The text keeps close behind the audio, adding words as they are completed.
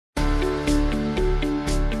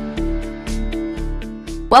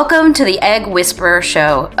Welcome to the Egg Whisperer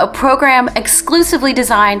Show, a program exclusively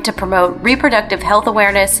designed to promote reproductive health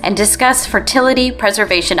awareness and discuss fertility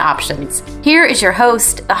preservation options. Here is your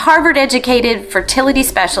host, the Harvard-educated fertility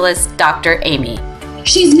specialist, Dr. Amy.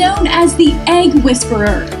 She's known as the Egg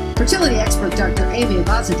Whisperer. Fertility expert Dr. Amy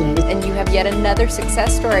Abazadeh. And you have yet another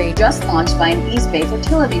success story Just launched by an East Bay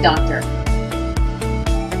fertility doctor.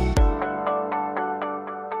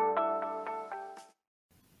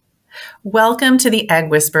 Welcome to the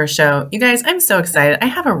Egg Whisperer Show. You guys, I'm so excited. I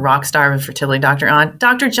have a rock star of a fertility doctor on,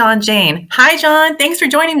 Dr. John Jain. Hi, John. Thanks for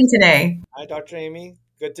joining me today. Hi, Dr. Amy.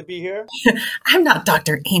 Good to be here. I'm not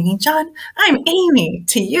Dr. Amy, John. I'm Amy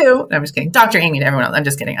to you. No, I'm just kidding. Dr. Amy to everyone else. I'm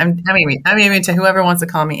just kidding. I'm Amy. I'm Amy to whoever wants to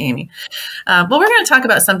call me Amy. Well, we're going to talk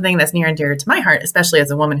about something that's near and dear to my heart, especially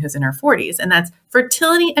as a woman who's in her 40s, and that's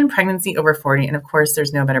fertility and pregnancy over 40. And of course,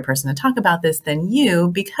 there's no better person to talk about this than you,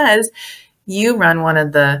 because you run one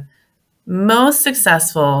of the most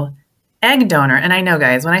successful egg donor. And I know,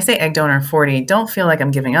 guys, when I say egg donor 40, don't feel like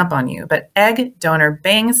I'm giving up on you, but egg donor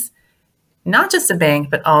banks, not just a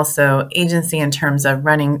bank, but also agency in terms of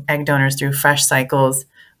running egg donors through fresh cycles.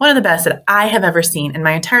 One of the best that I have ever seen in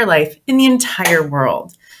my entire life, in the entire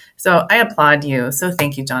world. So I applaud you. So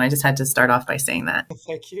thank you, John. I just had to start off by saying that.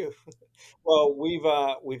 Thank you. Well,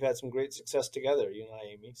 we've had some great success together, you and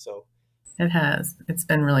I, Amy. So it has. It's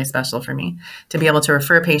been really special for me to be able to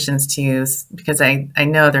refer patients to you, because I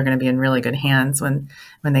know they're going to be in really good hands when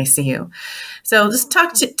they see you. So just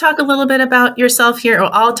talk a little bit about yourself here. Or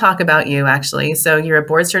I'll talk about you, actually. So you're a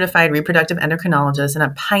board certified reproductive endocrinologist and a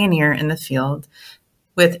pioneer in the field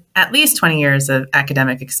with at least 20 years of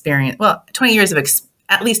academic experience. Well,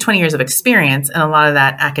 at least 20 years of experience, and a lot of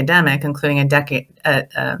that academic, including a decade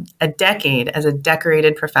as a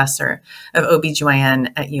decorated professor of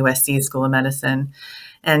OBGYN at USC School of Medicine.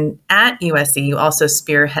 And at USC, you also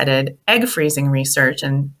spearheaded egg freezing research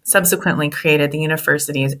and subsequently created the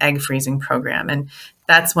university's egg freezing program. And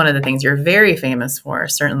that's one of the things you're very famous for,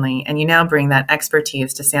 certainly. And you now bring that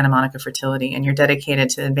expertise to Santa Monica Fertility, and you're dedicated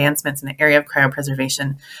to advancements in the area of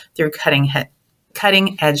cryopreservation through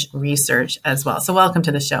cutting edge research as well. So welcome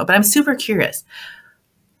to the show. But I'm super curious.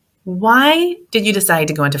 Why did you decide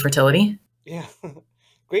to go into fertility? yeah,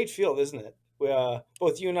 great field, isn't it?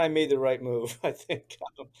 Both you and I made the right move, I think.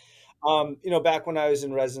 Back when I was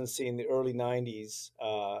in residency in the early 90s,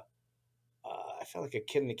 I felt like a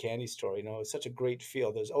kid in a candy store. It's such a great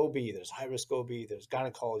field. There's OB, there's high-risk OB, there's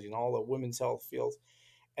gynecology and all the women's health fields.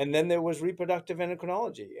 And then there was reproductive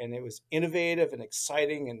endocrinology, and it was innovative and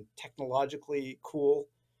exciting and technologically cool.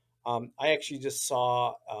 I actually just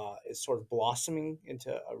saw it sort of blossoming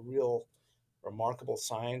into a real remarkable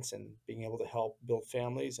science and being able to help build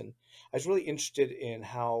families. And I was really interested in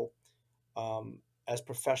how, as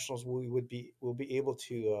professionals, we'll be able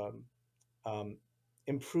to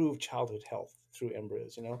improve childhood health through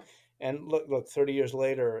embryos. And look, 30 years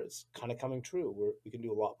later, it's kind of coming true. We can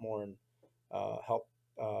do a lot more and help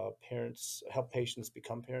patients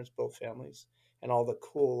become parents, build families, and all the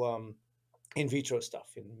cool in vitro stuff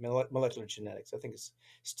in molecular genetics. I think it's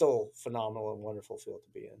still a phenomenal and wonderful field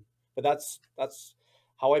to be in. But that's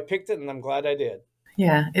how I picked it, and I'm glad I did.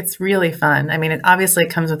 Yeah, it's really fun. I mean, it obviously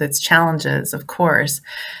comes with its challenges, of course,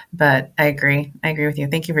 but I agree. I agree with you.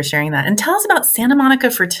 Thank you for sharing that. And tell us about Santa Monica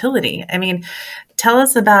Fertility. I mean, tell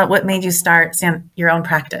us about what made you start your own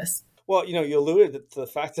practice. Well, you alluded to the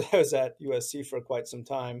fact that I was at USC for quite some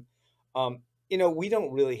time. We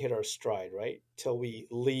don't really hit our stride, right, till we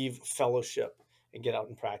leave fellowship and get out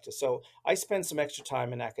and practice. So I spent some extra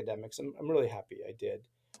time in academics. I'm really happy I did.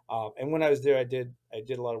 And when I was there, I did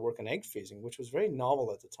a lot of work on egg freezing, which was very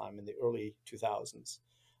novel at the time in the early 2000s.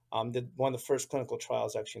 Did one of the first clinical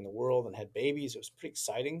trials actually in the world and had babies. It was pretty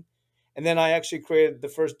exciting. And then I actually created the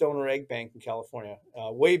first donor egg bank in California,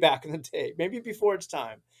 way back in the day, maybe before its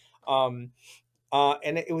time. And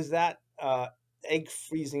it was that egg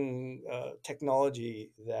freezing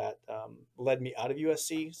technology that led me out of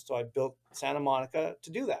USC. So I built Santa Monica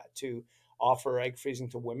to do that, to offer egg freezing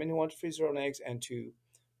to women who want to freeze their own eggs and to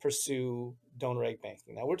pursue donor egg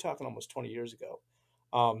banking. Now we're talking almost 20 years ago.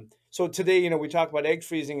 So today, we talk about egg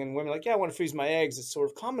freezing and women are like, yeah, I want to freeze my eggs. It's sort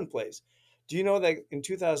of commonplace. Do you know that in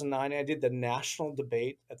 2009, I did the national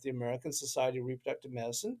debate at the American Society of Reproductive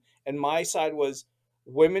Medicine, and my side was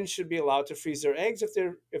women should be allowed to freeze their eggs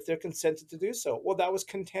if they're consented to do so. Well, that was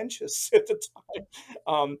contentious at the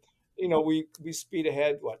time. We speed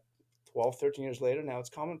ahead, 12, 13 years later, now it's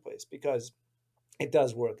commonplace because it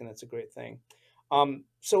does work and it's a great thing.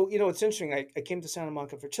 So, it's interesting. I came to Santa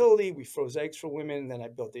Monica Fertility. We froze eggs for women, and then I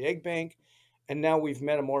built the egg bank. And now we've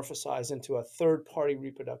metamorphosized into a third-party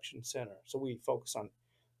reproduction center. So we focus on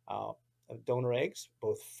donor eggs,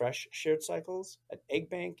 both fresh shared cycles, an egg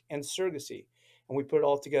bank, and surrogacy. And we put it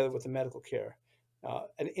all together with the medical care,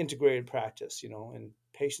 an integrated practice, and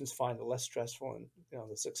patients find it less stressful, and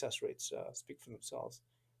the success rates speak for themselves.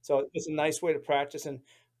 So it's a nice way to practice, and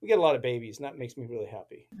we get a lot of babies, and that makes me really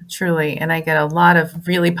happy. Truly. And I get a lot of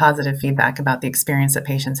really positive feedback about the experience that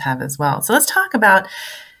patients have as well. So let's talk about,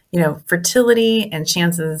 fertility and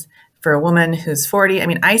chances for a woman who's 40. I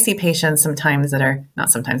mean, I see patients sometimes that are,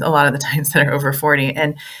 not sometimes, a lot of the times that are over 40.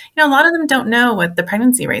 And, a lot of them don't know what the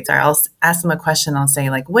pregnancy rates are. I'll ask them a question. I'll say,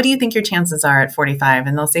 like, what do you think your chances are at 45?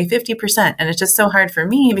 And they'll say 50%. And it's just so hard for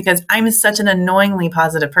me because I'm such an annoyingly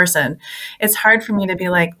positive person. It's hard for me to be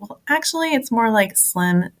like, well, actually, it's more like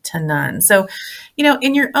slim to none. So,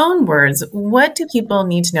 in your own words, what do people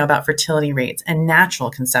need to know about fertility rates and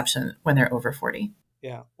natural conception when they're over 40?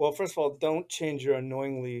 Yeah. Well, first of all, don't change your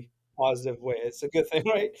annoyingly positive way. It's a good thing,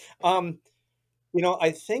 right?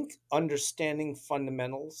 I think understanding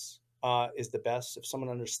fundamentals is the best. If someone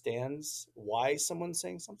understands why someone's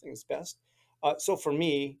saying something, is best. So for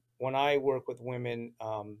me, when I work with women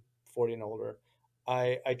 40 and older,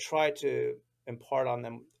 I try to impart on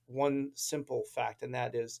them one simple fact, and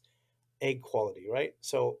that is egg quality, right?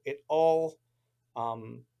 So it all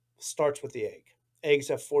starts with the egg. Eggs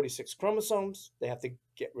have 46 chromosomes. They have to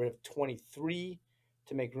get rid of 23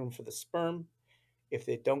 to make room for the sperm. If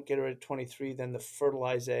they don't get rid of 23, then the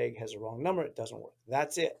fertilized egg has a wrong number. It doesn't work.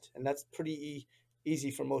 That's it. And that's pretty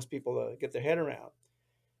easy for most people to get their head around.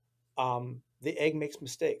 The egg makes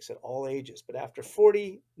mistakes at all ages, but after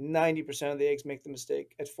 40, 90% of the eggs make the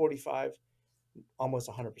mistake. At 45, almost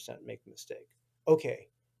 100% make the mistake. Okay,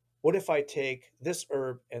 what if I take this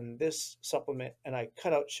herb and this supplement and I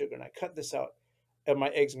cut out sugar and I cut this out? Are my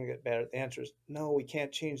eggs going to get better? The answer is no, we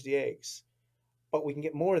can't change the eggs, but we can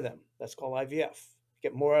get more of them. That's called IVF.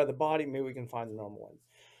 Get more out of the body, maybe we can find the normal one.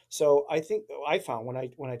 So I think I found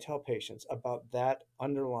when I tell patients about that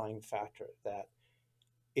underlying factor, that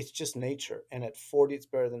it's just nature. And at 40, it's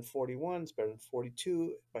better than 41, it's better than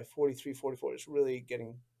 42. By 43, 44, it's really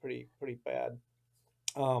getting pretty bad.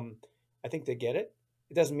 I think they get it.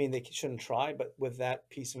 It doesn't mean they shouldn't try, but with that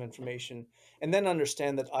piece of information, and then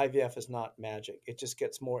understand that IVF is not magic. It just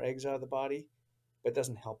gets more eggs out of the body, but it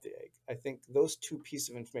doesn't help the egg. I think those two pieces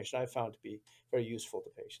of information I found to be very useful to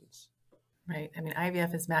patients. Right. I mean,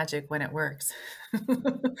 IVF is magic when it works.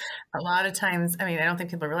 A lot of times, I mean, I don't think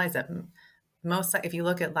people realize that if you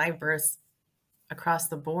look at live births across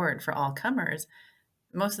the board for all comers,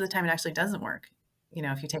 most of the time it actually doesn't work.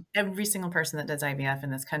 If you take every single person that does IVF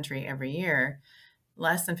in this country every year,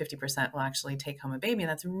 less than 50% will actually take home a baby. And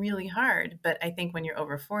that's really hard. But I think when you're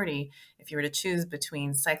over 40, if you were to choose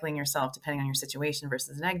between cycling yourself, depending on your situation,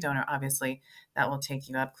 versus an egg donor, obviously that will take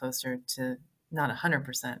you up closer to not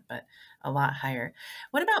 100%, but a lot higher.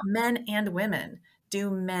 What about men and women? Do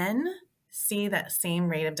men see that same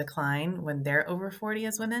rate of decline when they're over 40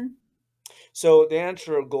 as women? So the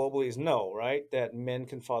answer globally is no, right? That men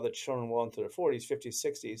can father children well into their 40s, 50s,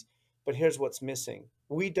 60s. But here's what's missing.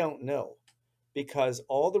 We don't know, because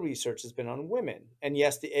all the research has been on women. And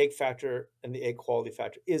yes, the egg factor and the egg quality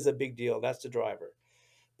factor is a big deal. That's the driver.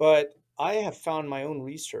 But I have found my own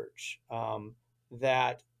research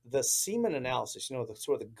that the semen analysis, the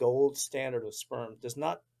sort of the gold standard of sperm, does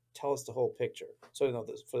not tell us the whole picture. So,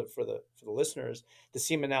 for the listeners, the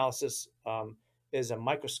semen analysis is a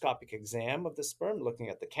microscopic exam of the sperm, looking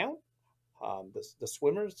at the count, the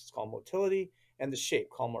swimmers, it's called motility, and the shape,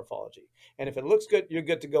 called morphology. And if it looks good, you're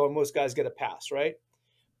good to go, and most guys get a pass, right?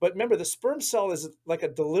 But remember, the sperm cell is like a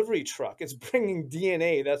delivery truck. It's bringing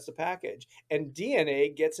DNA. That's the package. And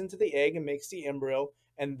DNA gets into the egg and makes the embryo,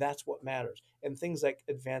 and that's what matters. And things like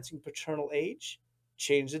advancing paternal age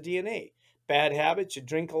change the DNA. Bad habits, you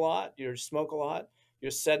drink a lot, you smoke a lot,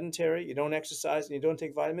 you're sedentary, you don't exercise, and you don't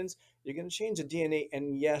take vitamins, you're going to change the DNA.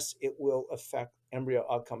 And yes, it will affect embryo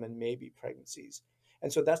outcome and maybe pregnancies.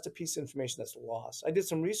 And so that's the piece of information that's lost. I did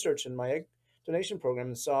some research in my egg donation program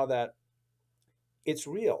and saw that it's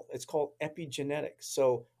real. It's called epigenetics.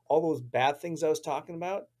 So all those bad things I was talking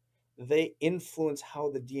about, they influence how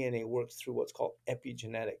the DNA works through what's called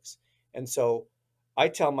epigenetics. And so I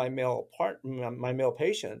tell my male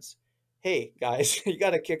patients, hey guys, you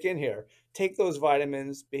got to kick in here. Take those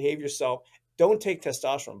vitamins, behave yourself. Don't take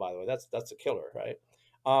testosterone, by the way. That's a killer, right?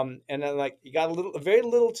 And then, like, you got very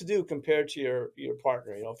little to do compared to your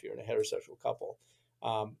partner, if you're in a heterosexual couple.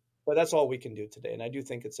 But that's all we can do today. And I do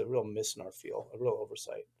think it's a real miss in our field, a real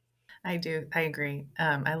oversight. I do. I agree.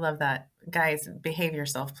 I love that. Guys, behave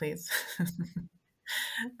yourself, please.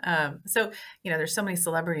 So, there's so many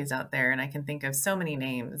celebrities out there, and I can think of so many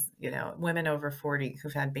names, women over 40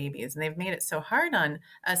 who've had babies, and they've made it so hard on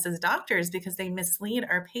us as doctors because they mislead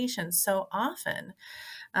our patients so often.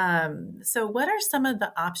 So what are some of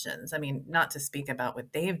the options? I mean, not to speak about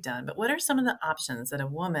what they've done, but what are some of the options that a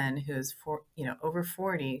woman who's over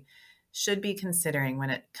 40 should be considering when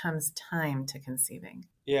it comes time to conceiving?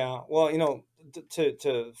 Yeah, well,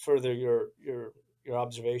 to further your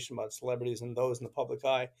observation about celebrities and those in the public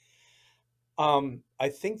eye, I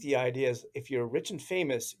think the idea is if you're rich and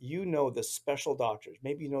famous, the special doctors,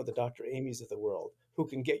 maybe the Dr. Amy's of the world who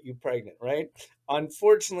can get you pregnant, right?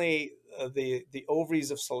 Unfortunately, the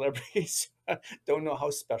ovaries of celebrities don't know how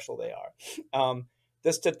special they are.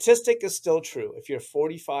 The statistic is still true. If you're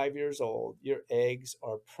 45 years old, your eggs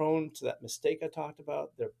are prone to that mistake I talked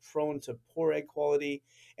about. They're prone to poor egg quality,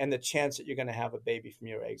 and the chance that you're going to have a baby from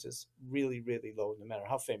your eggs is really, really low, no matter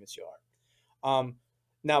how famous you are.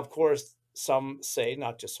 Now, of course, some say,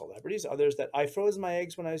 not just celebrities, others, that I froze my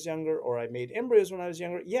eggs when I was younger, or I made embryos when I was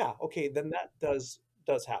younger. Yeah, okay, then that does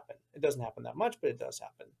happen. It doesn't happen that much, but it does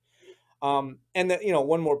happen. And that,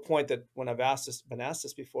 one more point, that when been asked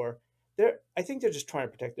this before, I think they're just trying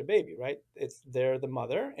to protect their baby, right? They're the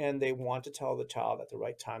mother, and they want to tell the child at the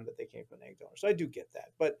right time that they came from an egg donor. So I do get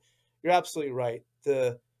that, but you're absolutely right.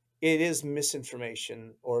 It is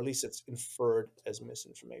misinformation, or at least it's inferred as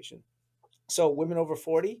misinformation. So women over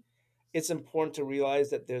 40, it's important to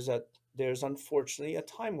realize that there's unfortunately a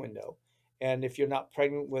time window. And if you're a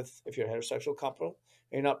heterosexual couple,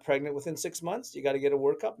 and you're not pregnant within 6 months, you got to get a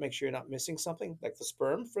workup, make sure you're not missing something, like the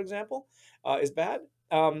sperm, for example, is bad.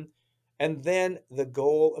 And then the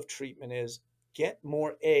goal of treatment is get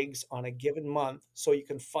more eggs on a given month so you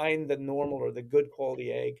can find the normal or the good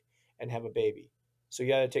quality egg and have a baby. So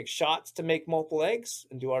you either take shots to make multiple eggs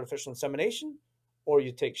and do artificial insemination, or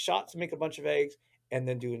you take shots to make a bunch of eggs and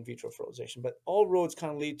then do in vitro fertilization. But all roads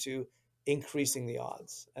kind of lead to increasing the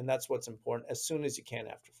odds. And that's what's important as soon as you can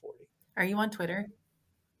after 40. Are you on Twitter?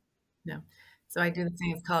 No. So I do the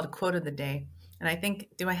thing, it's called quote of the day. And I think,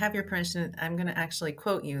 do I have your permission? I'm going to actually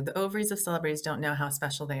quote you. The ovaries of celebrities don't know how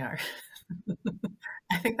special they are.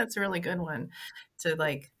 I think that's a really good one to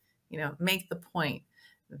make the point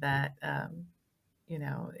that,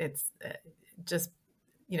 it's just,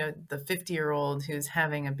 the 50-year-old who's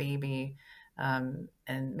having a baby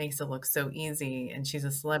and makes it look so easy, and she's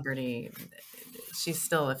a celebrity. She's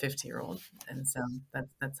still a 50-year-old. And so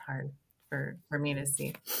that's hard for me to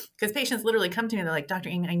see, because patients literally come to me, they're like, Dr.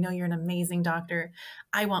 Amy, I know you're an amazing doctor.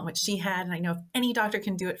 I want what she had. And I know if any doctor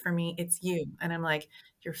can do it for me, it's you. And I'm like,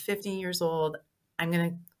 you're 50 years old. I'm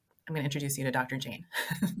going to introduce you to Dr. Jain.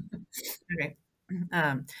 Okay.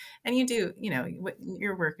 And you do,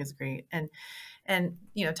 your work is great. And,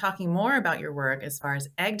 talking more about your work as far as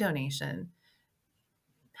egg donation,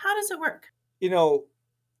 how does it work?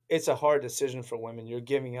 It's a hard decision for women. You're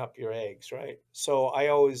giving up your eggs, right? So I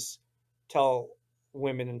always tell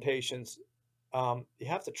women and patients, you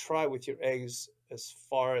have to try with your eggs as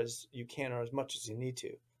far as you can, or as much as you need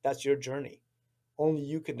to. That's your journey. Only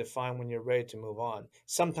you can define when you're ready to move on.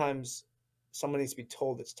 Sometimes someone needs to be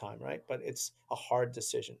told it's time, right? But it's a hard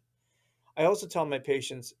decision. I also tell my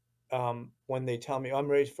patients, when they tell me, I'm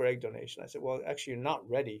ready for egg donation, I said, well, actually, you're not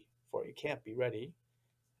ready for it. You can't be ready.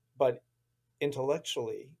 But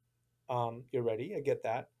intellectually, you're ready. I get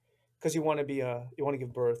that, because you want to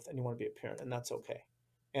give birth, and you want to be a parent, and that's okay.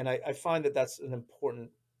 And I find that that's an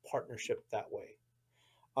important partnership that way.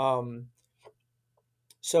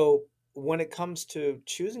 So when it comes to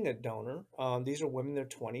choosing a donor, these are women in their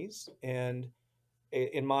 20s, and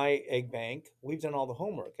in my egg bank, we've done all the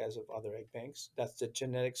homework, as of other egg banks. That's the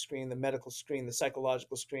genetic screen, the medical screen, the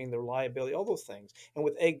psychological screen, the reliability, all those things. And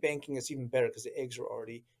with egg banking, it's even better because the eggs are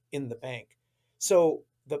already in the bank. So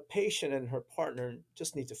the patient and her partner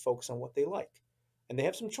just need to focus on what they like. And they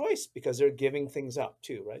have some choice because they're giving things up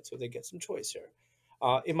too, right? So they get some choice here.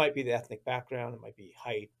 It might be the ethnic background. It might be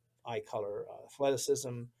height, eye color,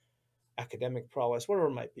 athleticism, academic prowess, whatever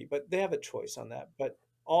it might be. But they have a choice on that. But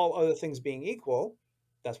all other things being equal,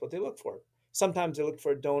 that's what they look for. Sometimes they look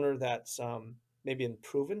for a donor that's maybe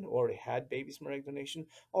proven or already had babies from egg donation,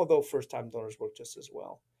 although first-time donors work just as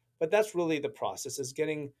well. But that's really the process, is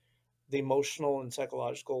getting the emotional and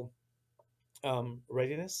psychological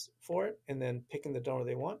readiness for it, and then picking the donor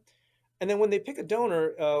they want. And then when they pick a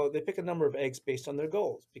donor, they pick a number of eggs based on their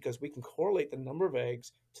goals, because we can correlate the number of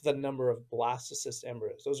eggs to the number of blastocyst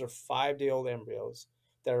embryos. Those are 5-day-old embryos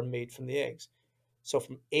that are made from the eggs. So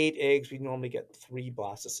from 8 eggs, we normally get 3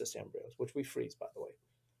 blastocyst embryos, which we freeze, by the way.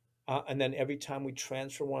 And then every time we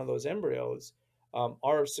transfer one of those embryos,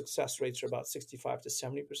 our success rates are about 65 to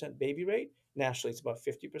 70% baby rate. Nationally, it's about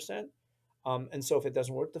 50%. And so if it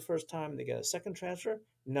doesn't work the first time, they get a second transfer,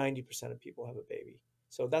 90% of people have a baby.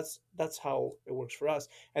 So that's how it works for us.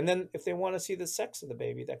 And then if they want to see the sex of the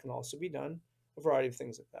baby, that can also be done, a variety of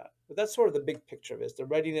things like that. But that's sort of the big picture of it, is the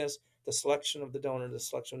readiness, the selection of the donor, the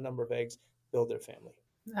selection of number of eggs, build their family.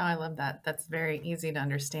 Oh, I love that. That's very easy to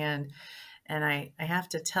understand. And I have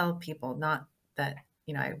to tell people, not that,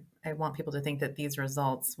 I want people to think that these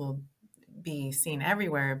results will be seen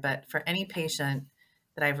everywhere, but for any patient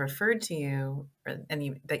that I've referred to you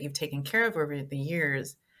that you've taken care of over the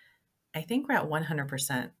years, I think we're at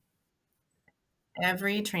 100%.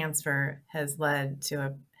 Every transfer has led to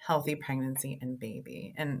a healthy pregnancy and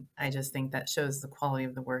baby. And I just think that shows the quality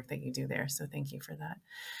of the work that you do there. So thank you for that.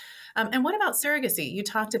 And what about surrogacy? You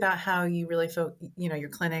talked about how you really your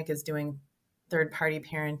clinic is doing third-party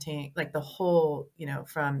parenting, like the whole,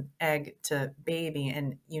 from egg to baby,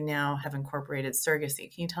 and you now have incorporated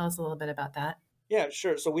surrogacy. Can you tell us a little bit about that? Yeah,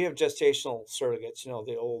 sure. So we have gestational surrogates,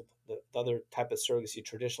 the other type of surrogacy,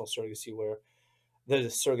 traditional surrogacy, where the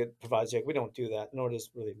surrogate provides the egg. We don't do that, nor does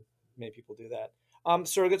really many people do that.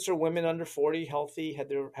 Surrogates are women under 40, healthy,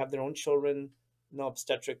 have their own children, no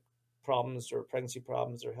obstetric problems or pregnancy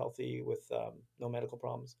problems. They're healthy with no medical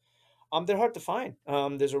problems. They're hard to find.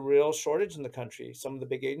 There's a real shortage in the country. Some of the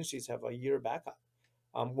big agencies have a year backup.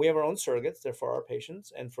 We have our own surrogates. They're for our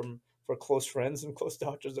patients and for close friends and close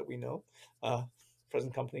doctors that we know,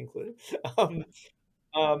 present company included. Um,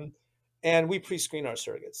 um, and we pre-screen our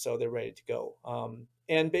surrogates, so they're ready to go.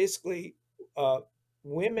 And basically,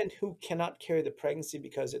 women who cannot carry the pregnancy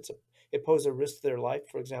because it poses a risk to their life,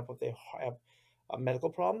 for example, if they have medical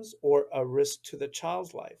problems or a risk to the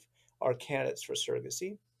child's life, are candidates for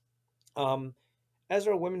surrogacy. As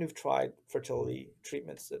are women who've tried fertility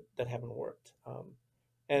treatments that haven't worked.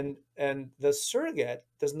 And the surrogate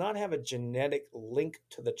does not have a genetic link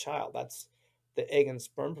to the child. That's the egg and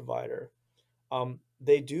sperm provider.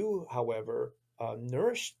 They do, however,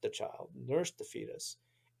 nourish the child, nourish the fetus.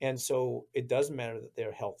 And so it does matter that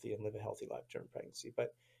they're healthy and live a healthy life during pregnancy.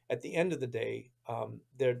 But at the end of the day,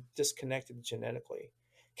 they're disconnected genetically.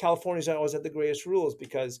 California's always had the greatest rules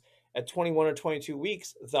because at 21 or 22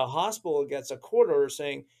 weeks, the hospital gets a court order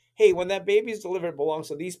saying, hey, when that baby is delivered, it belongs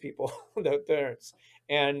to these people, the parents.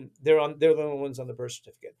 And they're the only ones on the birth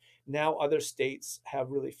certificate. Now other states have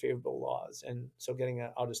really favorable laws. And so getting an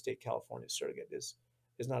out-of-state California surrogate is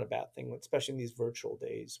not a bad thing, especially in these virtual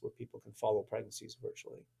days where people can follow pregnancies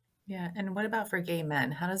virtually. Yeah. And what about for gay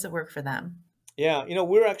men? How does it work for them? Yeah.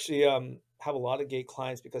 We're actually have a lot of gay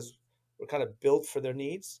clients because we're kind of built for their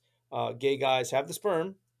needs. Gay guys have the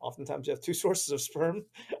sperm. Oftentimes you have two sources of sperm.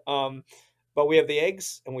 But we have the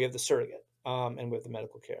eggs and we have the surrogate and we have the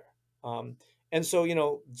medical care. And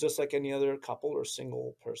so, just like any other couple or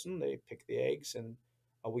single person, they pick the eggs and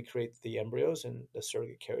we create the embryos and the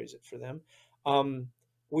surrogate carries it for them.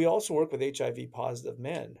 We also work with HIV positive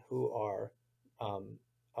men who are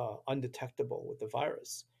undetectable with the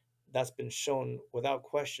virus. That's been shown without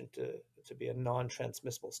question to be a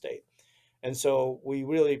non-transmissible state. And so we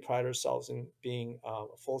really pride ourselves in being a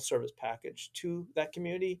full service package to that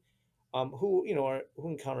community who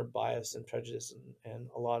encounter bias and prejudice and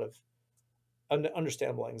a lot of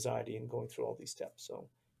understandable anxiety in going through all these steps. So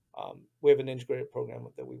we have an integrated program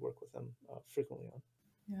that we work with them frequently on.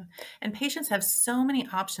 Yeah. And patients have so many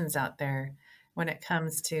options out there when it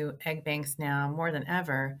comes to egg banks now more than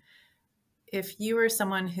ever. If you were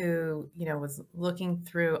someone who, was looking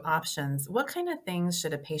through options, what kind of things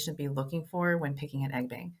should a patient be looking for when picking an egg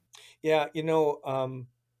bank? Yeah,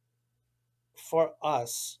 for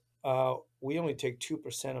us, we only take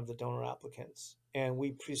 2% of the donor applicants and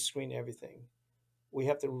we pre-screen everything. We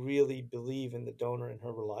have to really believe in the donor and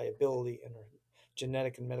her reliability and her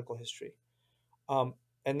genetic and medical history.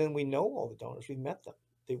 And then we know all the donors. We met them.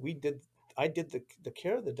 I did the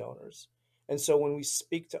care of the donors. And so when we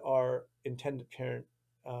speak to our intended parent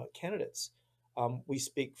candidates, we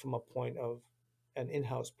speak from a point of an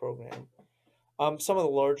in-house program. Some of the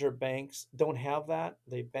larger banks don't have that.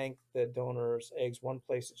 They bank the donors' eggs one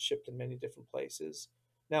place. It's shipped in many different places.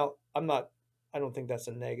 Now, I don't think that's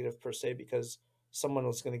a negative per se because someone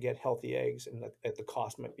was going to get healthy eggs and the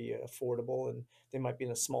cost might be affordable and they might be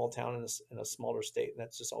in a small town in a smaller state and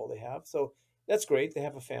that's just all they have. So that's great. They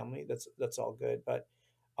have a family. That's all good. But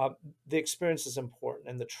the experience is important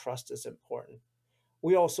and the trust is important.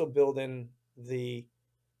 We also build in the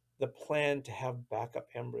plan to have backup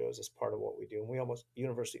embryos as part of what we do. And we almost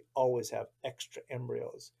universally always have extra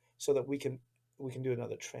embryos so that we can do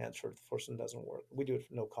another transfer if the first one doesn't work. We do it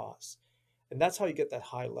for no cost. And that's how you get that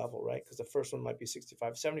high level, right? Because the first one might be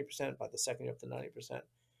 65, 70%, by the second you're up to 90%.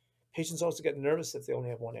 patients also get nervous if they only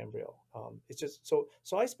have one embryo. It's just so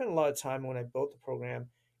I spent a lot of time when I built the program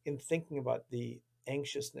in thinking about the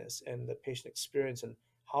anxiousness and the patient experience and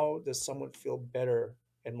how does someone feel better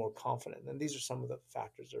and more confident. And these are some of the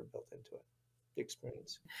factors that are built into it, the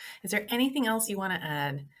experience. Is there anything else you want to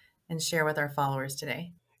add and share with our followers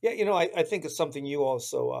today? Yeah, I think it's something you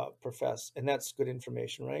also profess, and that's good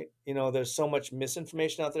information, right? There's so much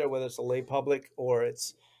misinformation out there, whether it's a lay public or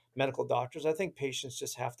it's medical doctors. I think patients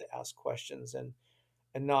just have to ask questions and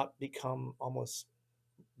not become almost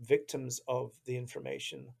victims of the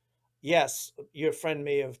information. Yes, your friend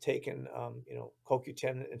may have taken,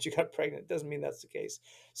 CoQ10 and she got pregnant. It doesn't mean that's the case.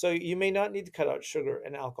 So you may not need to cut out sugar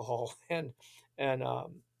and alcohol and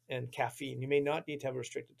caffeine. You may not need to have a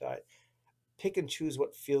restricted diet. Pick and choose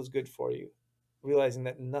what feels good for you, realizing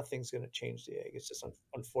that nothing's going to change the egg. It's just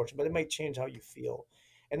unfortunate, but it might change how you feel.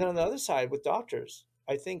 And then on the other side, with doctors,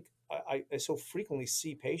 I think I so frequently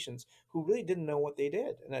see patients who really didn't know what they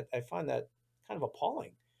did. And I find that kind of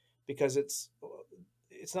appalling because it's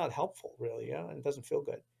not helpful, really, yeah, and it doesn't feel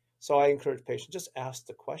good. So I encourage patients, just ask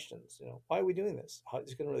the questions, why are we doing this? How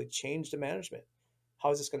is it going to really change the management?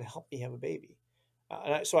 How is this going to help me have a baby?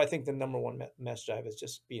 So I think the number one message I have is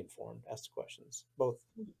just be informed, ask the questions, both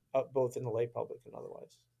in the lay public and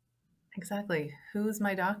otherwise. Exactly. Who's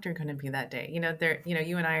my doctor going to be that day? You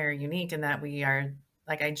and I are unique in that we are,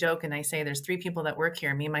 like I joke and I say, there's 3 people that work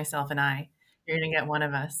here, me, myself, and I. You're going to get one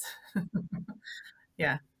of us.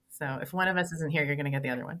 Yeah. So if one of us isn't here, you're going to get the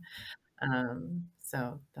other one.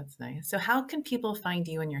 So that's nice. So how can people find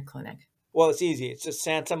you in your clinic? Well, it's easy. It's just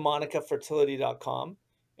santamonicafertility.com.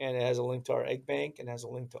 And it has a link to our egg bank and has a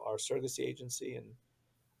link to our surrogacy agency. And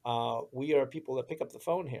we are people that pick up the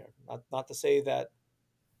phone here. Not to say that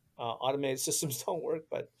automated systems don't work,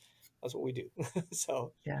 but that's what we do.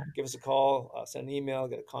 So give us a call, send an email,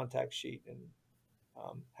 get a contact sheet, and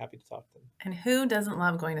happy to talk to them. And who doesn't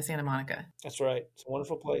love going to Santa Monica? That's right. It's a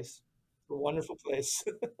wonderful place. A wonderful place.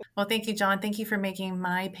 Well, thank you, John. Thank you for making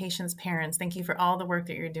my patients parents. Thank you for all the work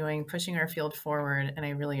that you're doing, pushing our field forward, and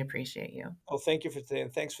I really appreciate you. Oh, thank you for today,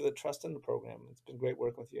 and thanks for the trust in the program. It's been great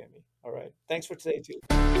working with you, Amy. All right. Thanks for today, too.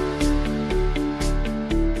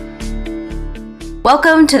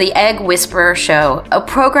 Welcome to the Egg Whisperer Show, a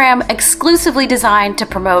program exclusively designed to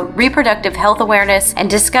promote reproductive health awareness and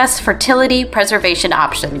discuss fertility preservation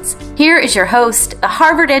options. Here is your host, the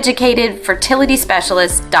Harvard-educated fertility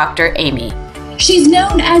specialist, Dr. Amy. She's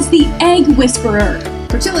known as the Egg Whisperer.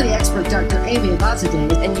 Fertility expert Dr. Amy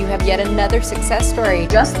Vazadeh. And you have yet another success story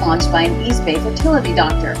Just launched by an East Bay fertility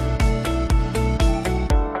doctor.